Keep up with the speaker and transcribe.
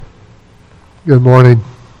Good morning.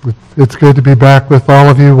 It's good to be back with all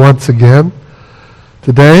of you once again.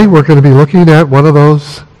 Today we're going to be looking at one of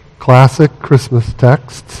those classic Christmas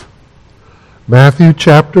texts, Matthew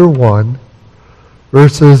chapter 1,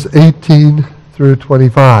 verses 18 through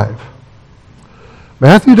 25.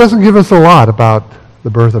 Matthew doesn't give us a lot about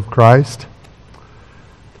the birth of Christ,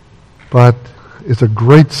 but it's a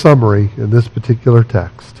great summary in this particular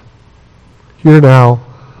text. Hear now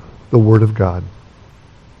the Word of God.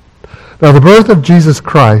 Now, the birth of Jesus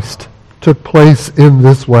Christ took place in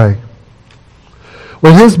this way.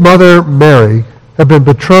 When his mother Mary had been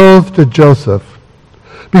betrothed to Joseph,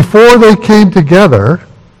 before they came together,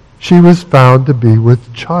 she was found to be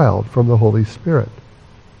with child from the Holy Spirit.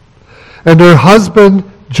 And her husband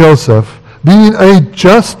Joseph, being a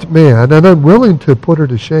just man and unwilling to put her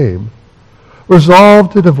to shame,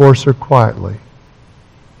 resolved to divorce her quietly.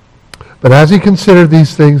 But as he considered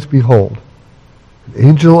these things, behold, an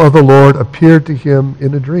angel of the Lord appeared to him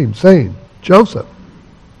in a dream, saying, Joseph,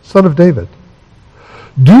 son of David,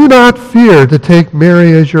 do not fear to take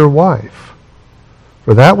Mary as your wife,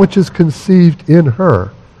 for that which is conceived in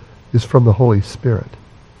her is from the Holy Spirit.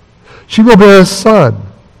 She will bear a son,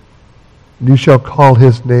 and you shall call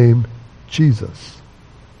his name Jesus,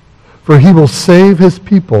 for he will save his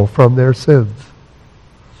people from their sins.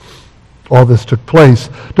 All this took place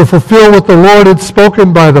to fulfill what the Lord had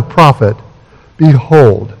spoken by the prophet.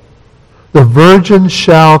 Behold, the virgin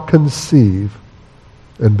shall conceive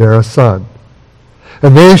and bear a son,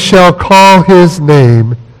 and they shall call his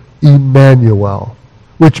name Emmanuel,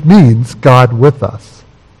 which means God with us.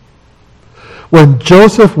 When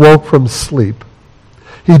Joseph woke from sleep,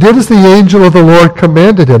 he did as the angel of the Lord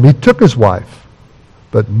commanded him. He took his wife,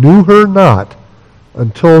 but knew her not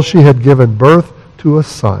until she had given birth to a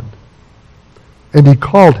son, and he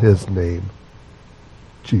called his name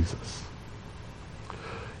Jesus.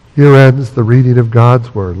 Here ends the reading of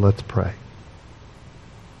God's Word. Let's pray.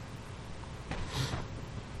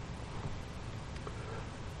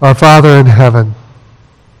 Our Father in heaven,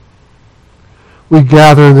 we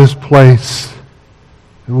gather in this place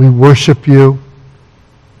and we worship you.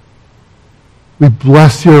 We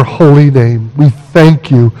bless your holy name. We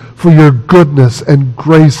thank you for your goodness and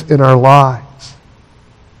grace in our lives,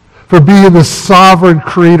 for being the sovereign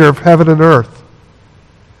creator of heaven and earth,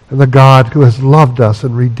 and the God who has loved us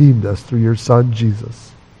and redeemed us through your Son,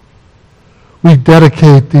 Jesus. We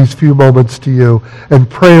dedicate these few moments to you and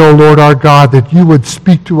pray, O Lord our God, that you would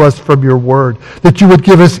speak to us from your word, that you would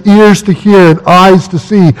give us ears to hear and eyes to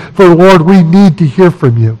see, for, Lord, we need to hear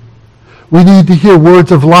from you. We need to hear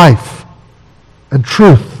words of life and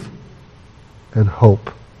truth and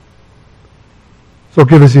hope. So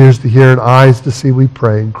give us ears to hear and eyes to see, we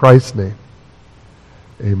pray, in Christ's name.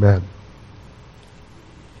 Amen.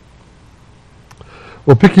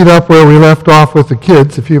 Well, picking up where we left off with the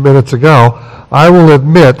kids a few minutes ago, I will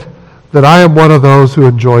admit that I am one of those who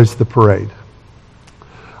enjoys the parade.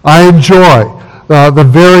 I enjoy the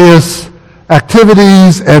various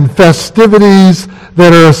activities and festivities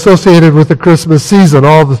that are associated with the Christmas season,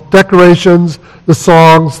 all the decorations, the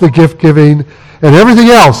songs, the gift-giving, and everything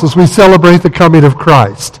else as we celebrate the coming of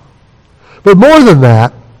Christ. But more than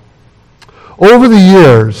that, over the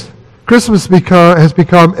years, Christmas has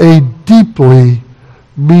become a deeply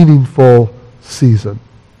meaningful season.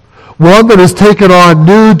 One that has taken on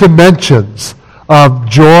new dimensions of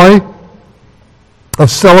joy,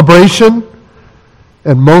 of celebration,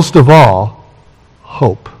 and most of all,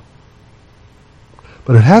 hope.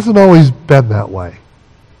 But it hasn't always been that way.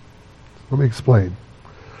 Let me explain.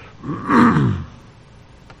 For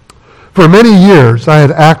many years, I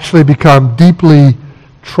had actually become deeply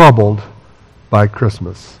troubled by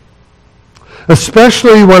Christmas.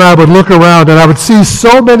 Especially when I would look around and I would see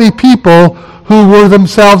so many people who were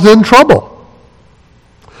themselves in trouble.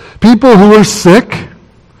 People who were sick,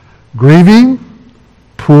 grieving,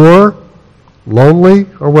 poor, lonely,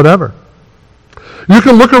 or whatever. You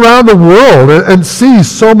can look around the world and see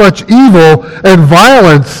so much evil and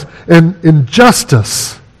violence and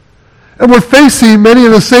injustice. And we're facing many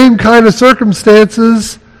of the same kind of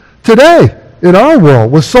circumstances today in our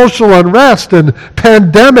world, with social unrest and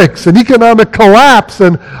pandemics and economic collapse,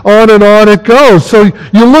 and on it goes. So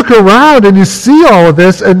you look around and you see all of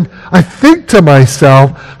this, and I think to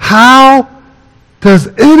myself, how does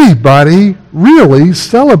anybody really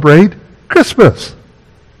celebrate Christmas?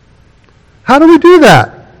 How do we do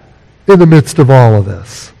that in the midst of all of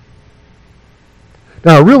this?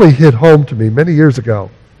 Now, it really hit home to me many years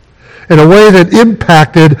ago in a way that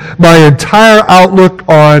impacted my entire outlook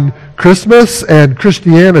on Christmas and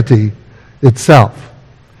Christianity itself.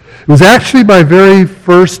 It was actually my very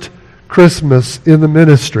first Christmas in the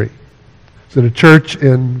ministry. was at a church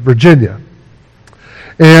in Virginia.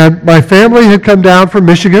 And my family had come down from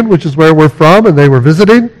Michigan, which is where we're from, and they were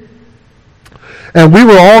visiting. And we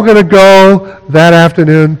were all going to go that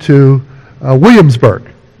afternoon to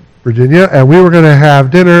Williamsburg, Virginia, and we were going to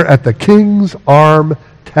have dinner at the King's Arm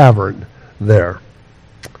Tavern there.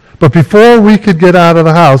 But before we could get out of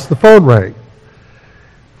the house, the phone rang.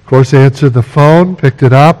 Of course, I answered the phone, picked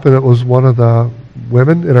it up, and it was one of the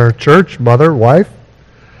women in our church, mother, wife.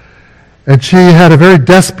 And she had a very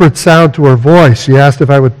desperate sound to her voice. She asked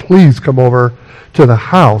if I would please come over to the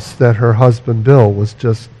house that her husband, Bill, was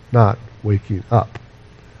just not waking up.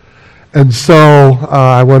 And so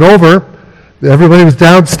I went over. Everybody was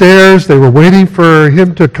downstairs. They were waiting for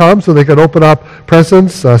him to come so they could open up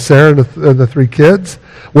presents, Sarah and the three kids.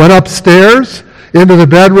 Went upstairs into the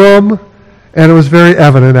bedroom, and it was very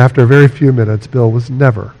evident after a very few minutes Bill was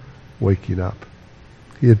never waking up.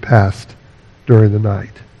 He had passed during the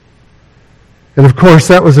night. And of course,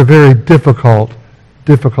 that was a very difficult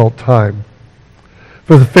time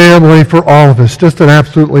for the family, for all of us. Just an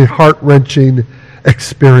absolutely heart-wrenching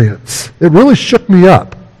experience. It really shook me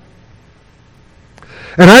up.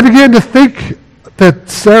 And I began to think that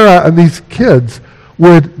Sarah and these kids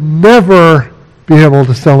would never be able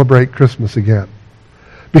to celebrate Christmas again,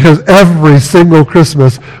 because every single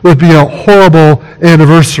Christmas would be a horrible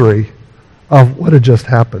anniversary of what had just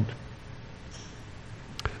happened.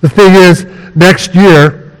 The thing is, next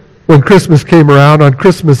year, when Christmas came around, on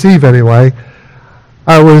Christmas Eve anyway,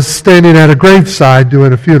 I was standing at a graveside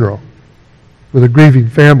doing a funeral with a grieving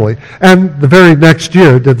family. And the very next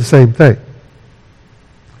year did the same thing.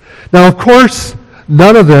 Now, of course,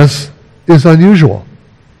 none of this is unusual.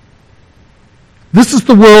 This is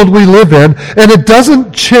the world we live in, and it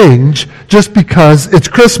doesn't change just because it's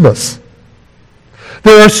Christmas.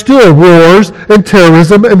 There are still wars and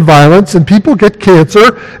terrorism and violence, and people get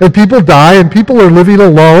cancer, and people die, and people are living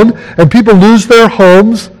alone, and people lose their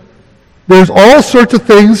homes. There's all sorts of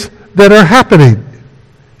things that are happening.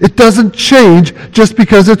 It doesn't change just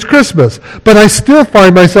because it's Christmas. But I still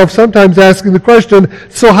find myself sometimes asking the question,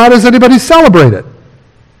 so how does anybody celebrate it?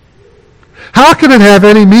 How can it have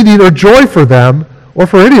any meaning or joy for them, or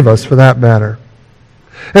for any of us for that matter?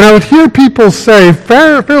 And I would hear people say,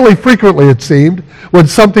 fairly frequently it seemed, when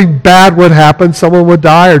something bad would happen, someone would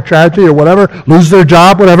die or tragedy or whatever, lose their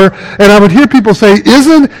job, whatever, and I would hear people say,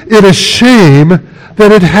 isn't it a shame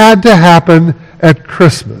that it had to happen at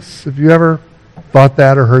Christmas? Have you ever thought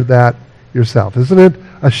that or heard that yourself? Isn't it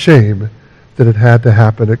a shame that it had to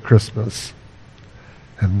happen at Christmas?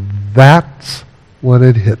 And that's when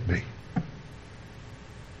it hit me.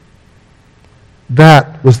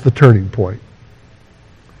 That was the turning point.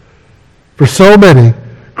 For so many,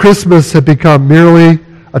 Christmas had become merely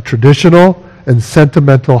a traditional and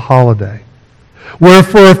sentimental holiday, where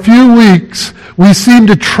for a few weeks we seem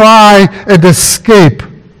to try and escape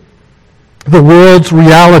the world's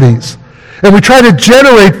realities. And we try to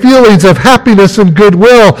generate feelings of happiness and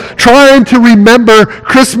goodwill, trying to remember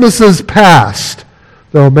Christmases past,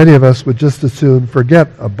 though many of us would just as soon forget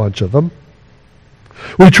a bunch of them.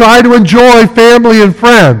 We try to enjoy family and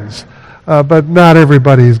friends, but not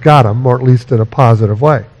everybody's got them, or at least in a positive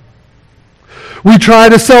way. We try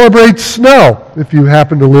to celebrate snow, if you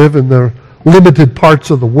happen to live in the limited parts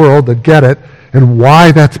of the world that get it, and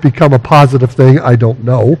why that's become a positive thing, I don't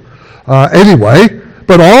know. Anyway,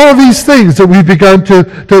 but all of these things that we've begun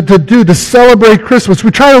to do to celebrate Christmas, we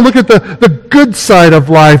try to look at the good side of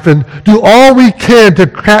life and do all we can to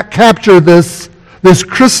capture this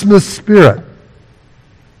Christmas spirit.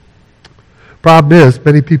 Problem is,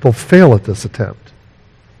 many people fail at this attempt.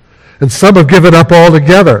 And some have given up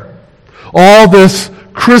altogether. All this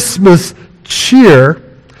Christmas cheer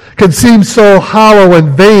can seem so hollow and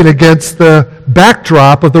vain against the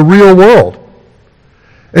backdrop of the real world.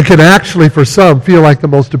 It can actually, for some, feel like the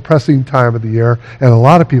most depressing time of the year, and a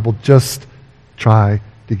lot of people just try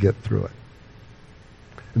to get through it.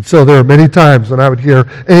 And so there are many times when I would hear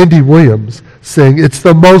Andy Williams sing, "It's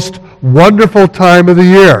the most wonderful time of the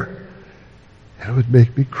year." And it would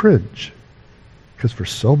make me cringe, because for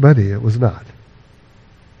so many it was not.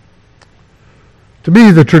 To me,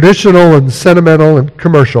 the traditional and sentimental and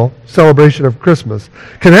commercial celebration of Christmas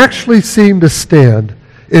can actually seem to stand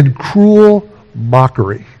in cruel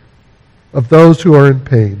mockery of those who are in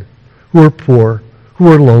pain, who are poor,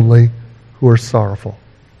 who are lonely, who are sorrowful.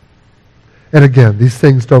 And again, these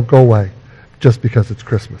things don't go away just because it's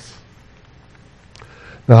Christmas.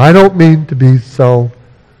 Now, I don't mean to be so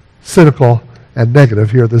cynical and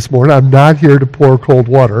negative here this morning. I'm not here to pour cold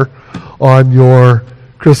water on your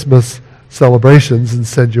Christmas celebrations and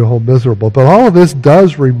send you home miserable. But all of this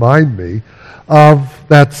does remind me of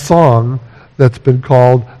that song that's been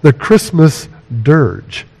called the Christmas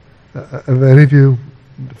Dirge. Are any of you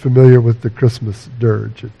familiar with the Christmas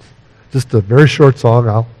Dirge? It's just a very short song.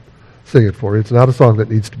 I'll sing it for you. It's not a song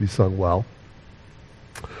that needs to be sung well.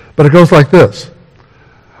 But it goes like this.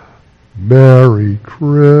 Merry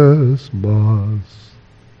Christmas,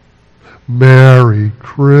 Merry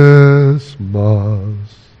Christmas,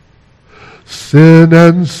 sin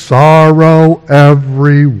and sorrow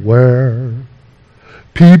everywhere,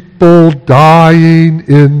 people dying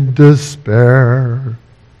in despair.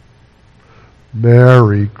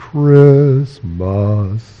 Merry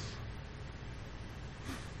Christmas.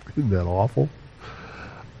 Isn't that awful?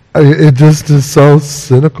 It just is so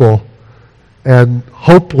cynical and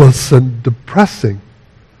hopeless and depressing.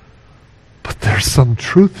 But there's some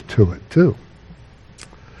truth to it, too.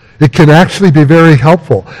 It can actually be very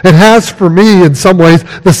helpful. It has, for me, in some ways,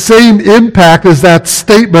 the same impact as that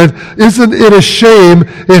statement, isn't it a shame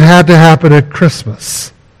it had to happen at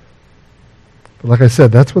Christmas? But like I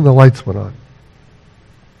said, that's when the lights went on.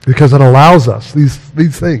 Because it allows us, these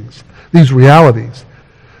things, these realities,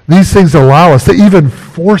 these things allow us, to even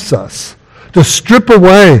force us to strip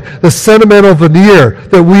away the sentimental veneer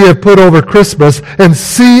that we have put over Christmas and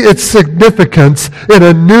see its significance in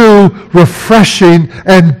a new, refreshing,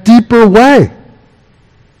 and deeper way.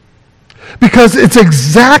 Because it's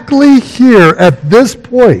exactly here at this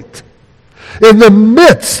point, in the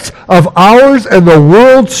midst of ours and the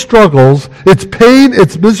world's struggles, its pain,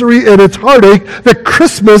 its misery, and its heartache, that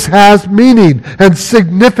Christmas has meaning and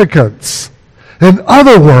significance. In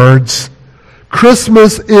other words,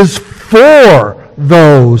 Christmas is for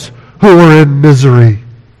those who are in misery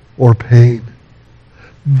or pain.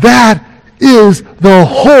 That is the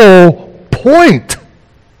whole point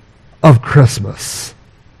of Christmas.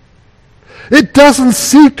 It doesn't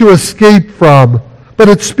seek to escape from, but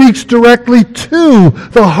it speaks directly to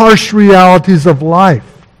the harsh realities of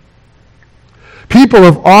life. People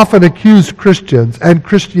have often accused Christians and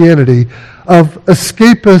Christianity of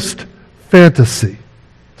escapist fantasy,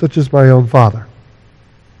 such as my own father.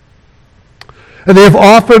 And they have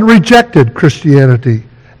often rejected Christianity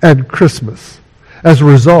and Christmas as a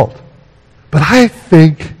result. But I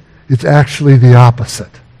think it's actually the opposite.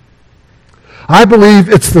 I believe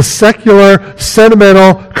it's the secular,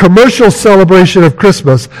 sentimental, commercial celebration of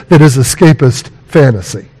Christmas that is escapist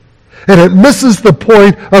fantasy. And it misses the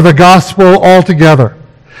point of the gospel altogether.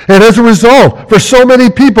 And as a result, for so many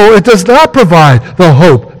people, it does not provide the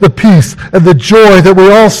hope, the peace, and the joy that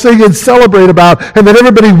we all sing and celebrate about, and that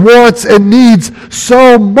everybody wants and needs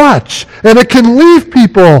so much. And it can leave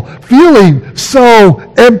people feeling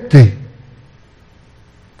so empty.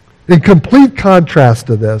 In complete contrast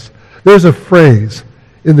to this, there's a phrase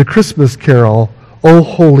in the Christmas carol, O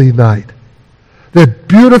Holy Night, that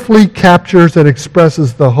beautifully captures and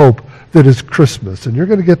expresses the hope that is Christmas. And you're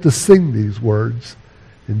going to get to sing these words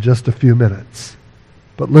in just a few minutes.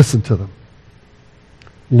 But listen to them.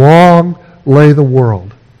 Long lay the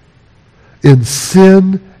world in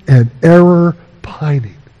sin and error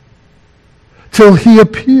pining, till he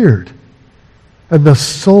appeared, and the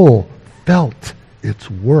soul felt its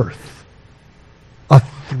worth. A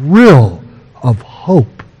thrill of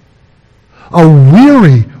hope. A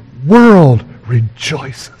weary world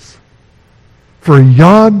rejoices, for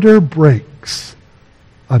yonder breaks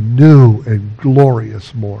a new and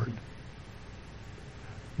glorious morn.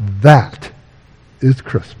 That is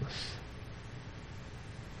Christmas.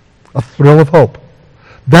 A thrill of hope.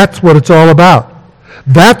 That's what it's all about.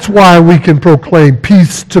 That's why we can proclaim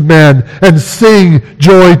peace to men and sing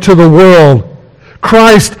joy to the world.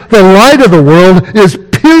 Christ, the light of the world, is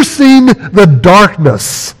piercing the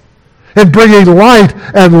darkness and bringing light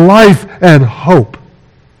and life and hope.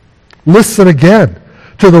 Listen again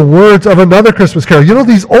to the words of another Christmas carol. You know,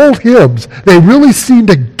 these old hymns, they really seem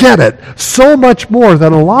to get it so much more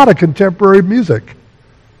than a lot of contemporary music.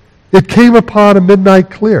 It came upon a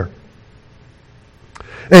midnight clear.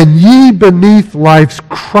 And ye beneath life's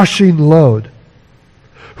crushing load,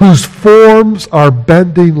 whose forms are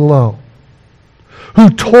bending low,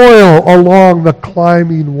 who toil along the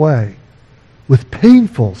climbing way with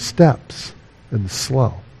painful steps and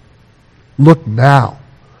slow. Look now,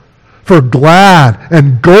 for glad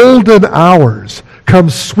and golden hours come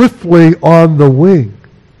swiftly on the wing.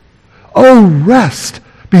 Oh, rest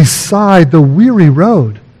beside the weary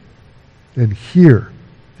road and hear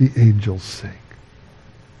the angels sing.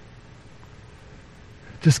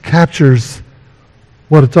 It just captures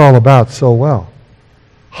what it's all about so well.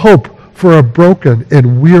 Hope for a broken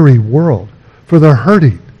and weary world, for the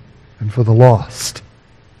hurting and for the lost.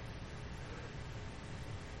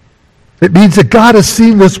 It means that God has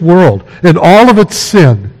seen this world in all of its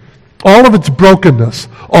sin all of its brokenness,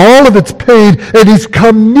 all of its pain, and he's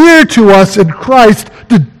come near to us in Christ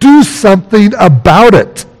to do something about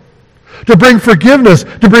it, to bring forgiveness,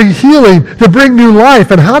 to bring healing, to bring new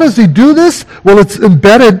life. And how does he do this? Well, it's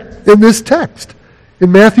embedded in this text,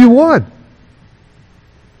 in Matthew 1.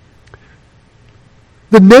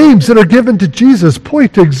 The names that are given to Jesus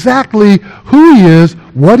point to exactly who he is,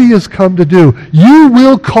 what he has come to do. You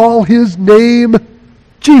will call his name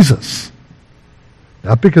Jesus.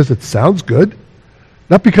 Not because it sounds good,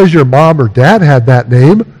 not because your mom or dad had that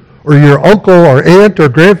name, or your uncle or aunt or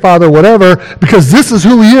grandfather, whatever, because this is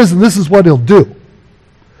who he is and this is what he'll do.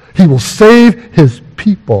 He will save his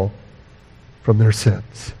people from their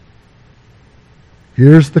sins.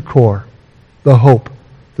 Here's the core, the hope,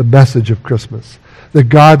 the message of Christmas. That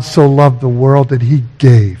God so loved the world that he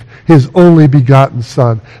gave his only begotten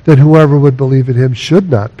Son, that whoever would believe in him should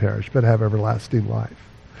not perish, but have everlasting life.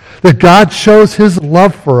 That God shows his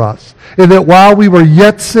love for us, and that while we were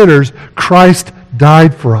yet sinners, Christ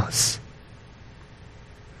died for us.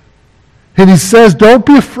 And he says, don't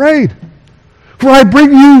be afraid, for I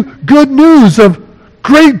bring you good news of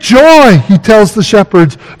great joy, he tells the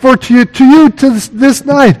shepherds. For to you this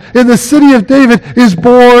night in the city of David is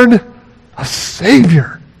born a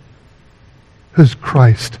Savior, who's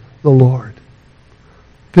Christ the Lord.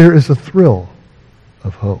 There is a thrill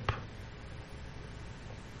of hope.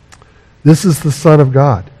 This is the Son of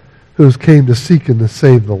God who has came to seek and to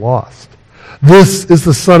save the lost. This is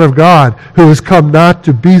the Son of God who has come not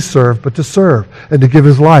to be served, but to serve and to give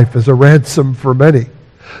his life as a ransom for many.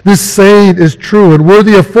 This saying is true and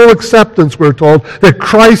worthy of full acceptance, we're told, that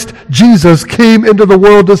Christ Jesus came into the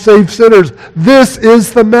world to save sinners. This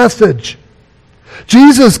is the message.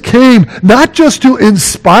 Jesus came not just to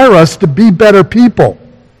inspire us to be better people.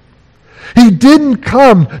 He didn't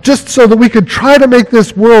come just so that we could try to make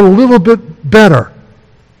this world a little bit better.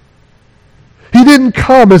 He didn't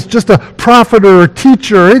come as just a prophet or a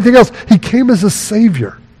teacher or anything else. He came as a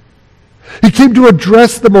Savior. He came to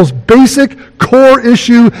address the most basic core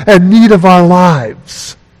issue and need of our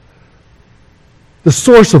lives. The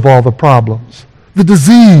source of all the problems. The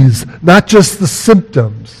disease, not just the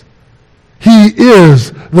symptoms. He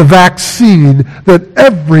is the vaccine that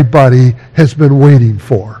everybody has been waiting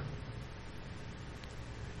for.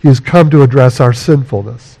 He has come to address our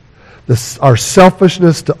sinfulness, our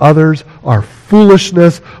selfishness to others, our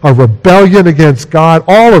foolishness, our rebellion against God,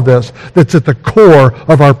 all of this that's at the core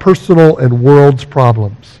of our personal and world's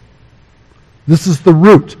problems. This is the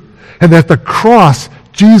root. And at the cross,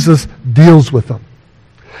 Jesus deals with them.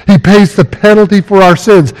 He pays the penalty for our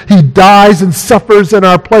sins. He dies and suffers in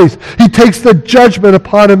our place. He takes the judgment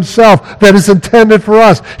upon himself that is intended for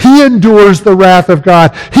us. He endures the wrath of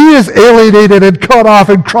God. He is alienated and cut off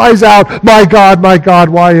and cries out, my God,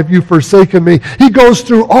 why have you forsaken me?" He goes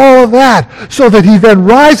through all of that so that he then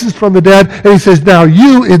rises from the dead and he says, now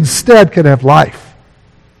you instead can have life.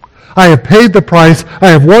 I have paid the price. I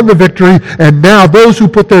have won the victory. And now those who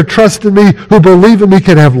put their trust in me, who believe in me,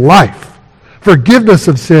 can have life. Forgiveness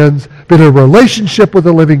of sins, be in a relationship with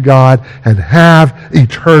the living God, and have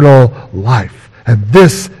eternal life. And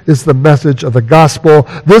this is the message of the gospel.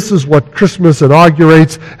 This is what Christmas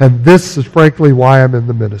inaugurates, and this is frankly why I'm in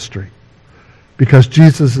the ministry. Because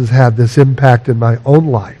Jesus has had this impact in my own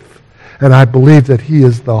life, and I believe that he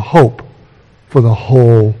is the hope for the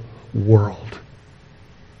whole world.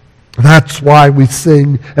 That's why we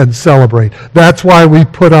sing and celebrate. That's why we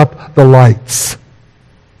put up the lights.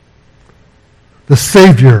 The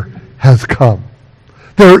Savior has come.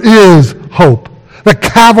 There is hope. The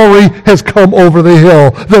cavalry has come over the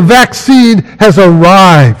hill. The vaccine has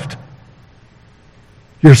arrived.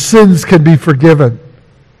 Your sins can be forgiven.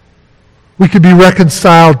 We can be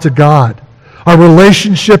reconciled to God. Our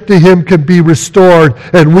relationship to him can be restored,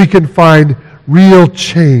 and we can find real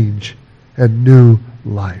change and new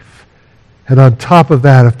life. And on top of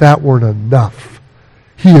that, if that weren't enough,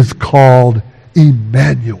 he is called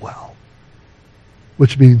Emmanuel,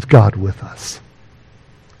 which means God with us.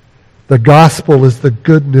 The gospel is the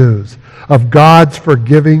good news of God's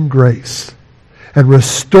forgiving grace and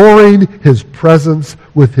restoring his presence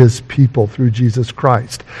with his people through Jesus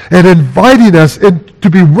Christ, and inviting us to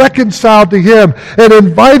be reconciled to him, and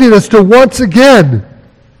inviting us to once again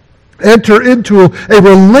enter into a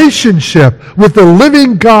relationship with the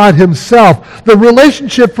living God himself, the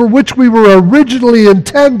relationship for which we were originally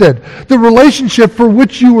intended, the relationship for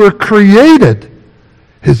which you were created,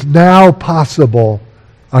 is now possible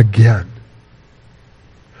again.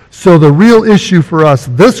 So the real issue for us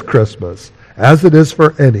this Christmas, as it is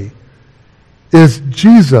for any, is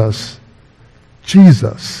Jesus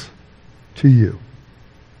to you.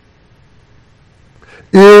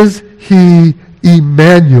 Is he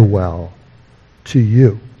Emmanuel to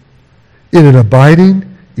you in an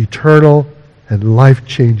abiding, eternal, and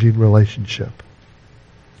life-changing relationship?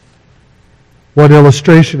 One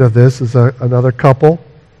illustration of this is another couple,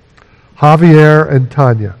 Javier and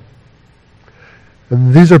Tanya.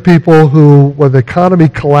 And these are people who, when the economy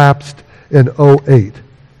collapsed in 2008,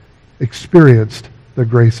 experienced the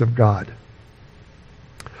grace of God.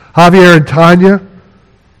 Javier and Tanya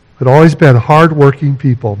had always been hard-working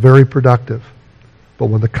people, very productive. But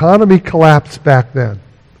when the economy collapsed back then,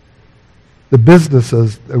 the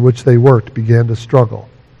businesses in which they worked began to struggle.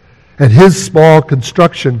 And his small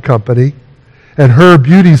construction company and her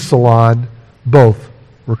beauty salon both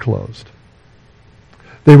were closed.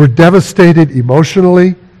 They were devastated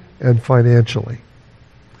emotionally and financially.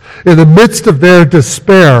 In the midst of their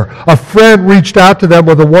despair, a friend reached out to them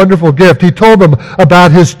with a wonderful gift. He told them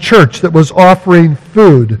about his church that was offering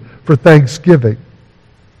food for Thanksgiving.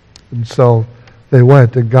 And so they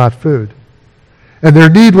went and got food. And their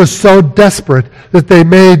need was so desperate that they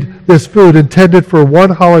made this food intended for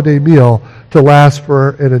one holiday meal to last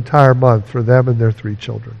for an entire month for them and their 3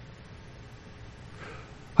 children.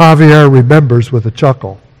 Javier remembers with a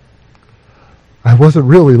chuckle, I wasn't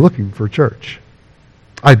really looking for church.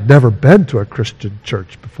 I'd never been to a Christian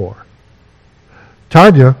church before.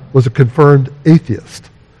 Tanya was a confirmed atheist,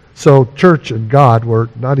 so church and God were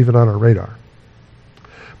not even on our radar.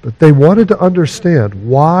 But they wanted to understand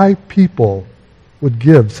why people would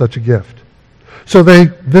give such a gift. So they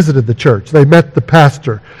visited the church. They met the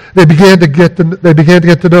pastor. They began to get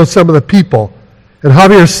to know some of the people. And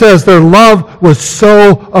Javier says their love was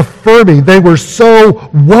so affirming. They were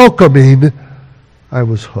so welcoming. I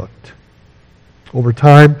was hooked. Over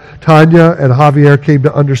time, Tanya and Javier came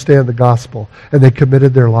to understand the gospel, and they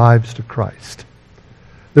committed their lives to Christ.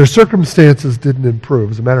 Their circumstances didn't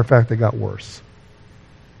improve. As a matter of fact, they got worse.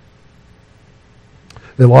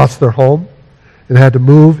 They lost their home and had to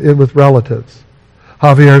move in with relatives.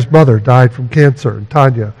 Javier's mother died from cancer, and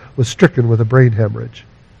Tanya was stricken with a brain hemorrhage.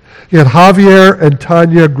 Yet Javier and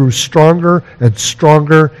Tanya grew stronger and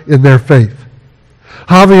stronger in their faith.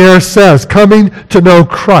 Javier says, coming to know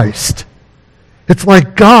Christ, it's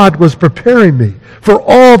like God was preparing me for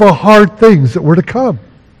all the hard things that were to come.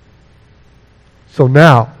 So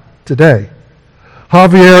now, today,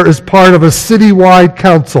 Javier is part of a citywide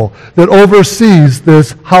council that oversees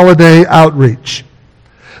this holiday outreach.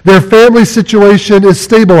 Their family situation is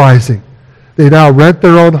stabilizing. They now rent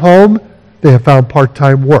their own home. They have found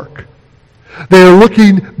part-time work. They are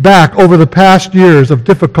looking back over the past years of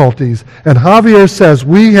difficulties, and Javier says,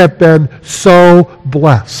 we have been so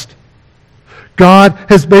blessed. God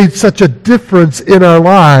has made such a difference in our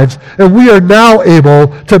lives, and we are now able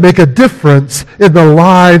to make a difference in the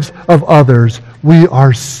lives of others. We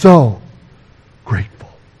are so grateful.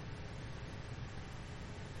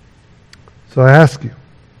 So I ask you,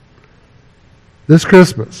 this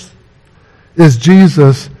Christmas, is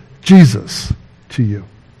Jesus to you?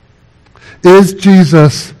 Is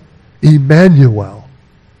Jesus Emmanuel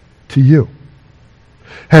to you?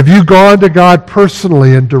 Have you gone to God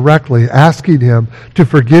personally and directly, asking Him to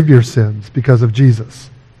forgive your sins because of Jesus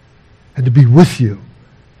and to be with you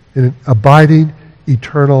in an abiding,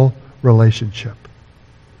 eternal relationship?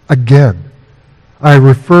 Again, I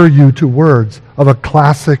refer you to words of a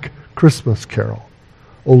classic Christmas carol,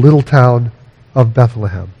 O Little Town of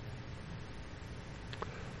Bethlehem.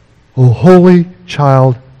 O Holy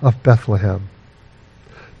Child of Bethlehem,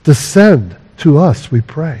 descend to us, we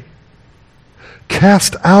pray.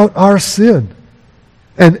 Cast out our sin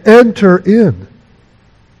and enter in.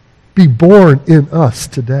 Be born in us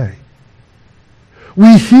today.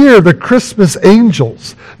 We hear the Christmas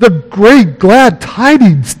angels, the great glad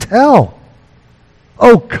tidings tell.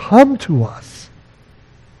 Oh, come to us.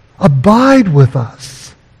 Abide with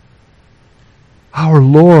us. Our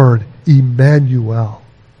Lord Emmanuel.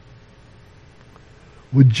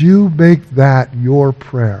 Would you make that your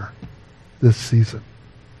prayer this season?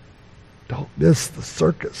 Don't miss the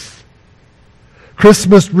circus.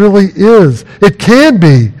 Christmas really is, it can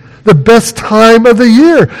be, the best time of the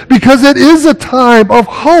year because it is a time of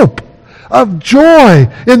hope, of joy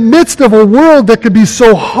in midst of a world that can be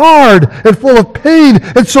so hard and full of pain.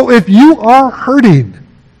 And so if you are hurting,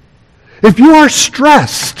 if you are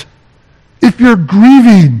stressed, if you're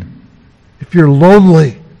grieving, if you're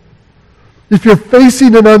lonely, if you're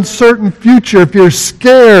facing an uncertain future, if you're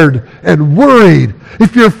scared and worried,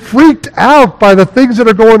 if you're freaked out by the things that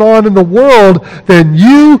are going on in the world, then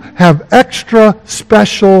you have extra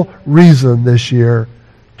special reason this year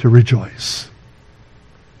to rejoice.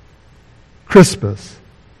 Christmas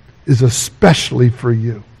is especially for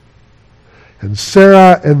you. And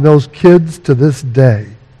Sarah and those kids to this day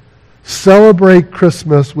celebrate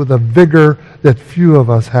Christmas with a vigor that few of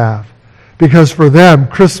us have. Because for them,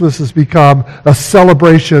 Christmas has become a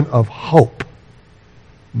celebration of hope,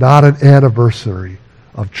 not an anniversary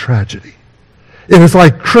of tragedy. It is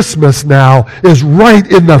like Christmas now is right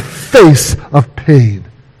in the face of pain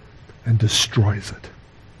and destroys it.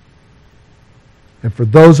 And for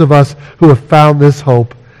those of us who have found this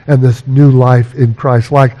hope and this new life in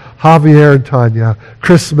Christ, like Javier and Tanya,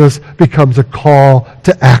 Christmas becomes a call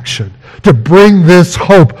to action, to bring this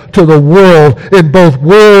hope to the world in both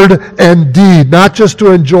word and deed, not just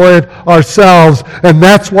to enjoy it ourselves. And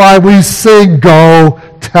that's why we sing, "Go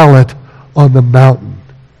Tell It on the Mountain,"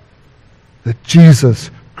 that Jesus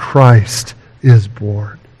Christ is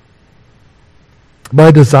born. My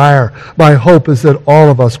desire, my hope is that all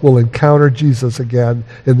of us will encounter Jesus again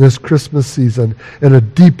in this Christmas season in a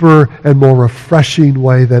deeper and more refreshing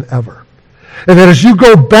way than ever. And that as you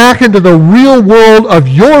go back into the real world of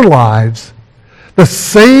your lives, the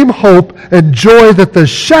same hope and joy that the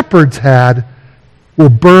shepherds had will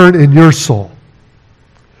burn in your soul.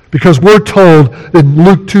 Because we're told in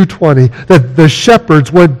Luke 2:20 that the shepherds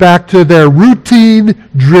went back to their routine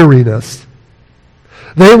dreariness.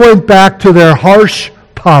 They went back to their harsh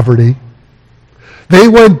poverty. They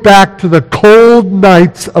went back to the cold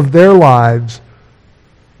nights of their lives,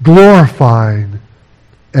 glorifying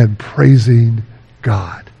and praising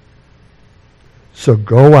God. So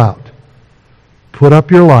go out, put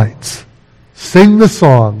up your lights, sing the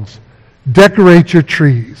songs, decorate your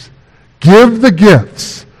trees, give the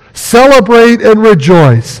gifts, celebrate and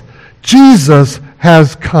rejoice. Jesus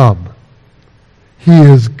has come. He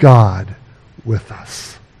is God with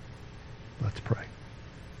us. Let's pray.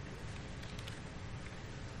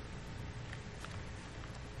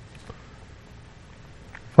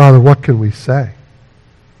 Father, what can we say?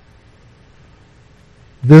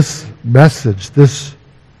 This message, this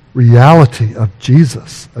reality of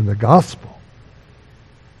Jesus and the gospel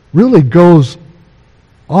really goes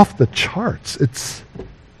off the charts. It's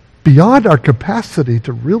beyond our capacity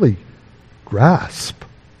to really grasp.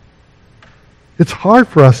 It's hard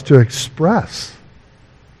for us to express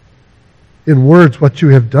in words what you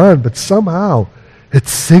have done, but somehow it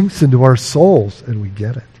sinks into our souls and we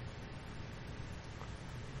get it.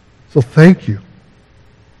 So thank you.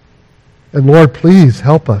 And Lord, please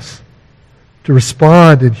help us to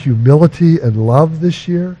respond in humility and love this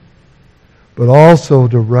year, but also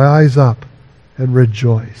to rise up and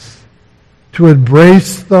rejoice, to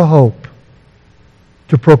embrace the hope,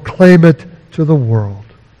 to proclaim it to the world.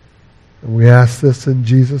 And we ask this in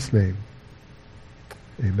Jesus' name.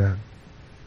 Amen.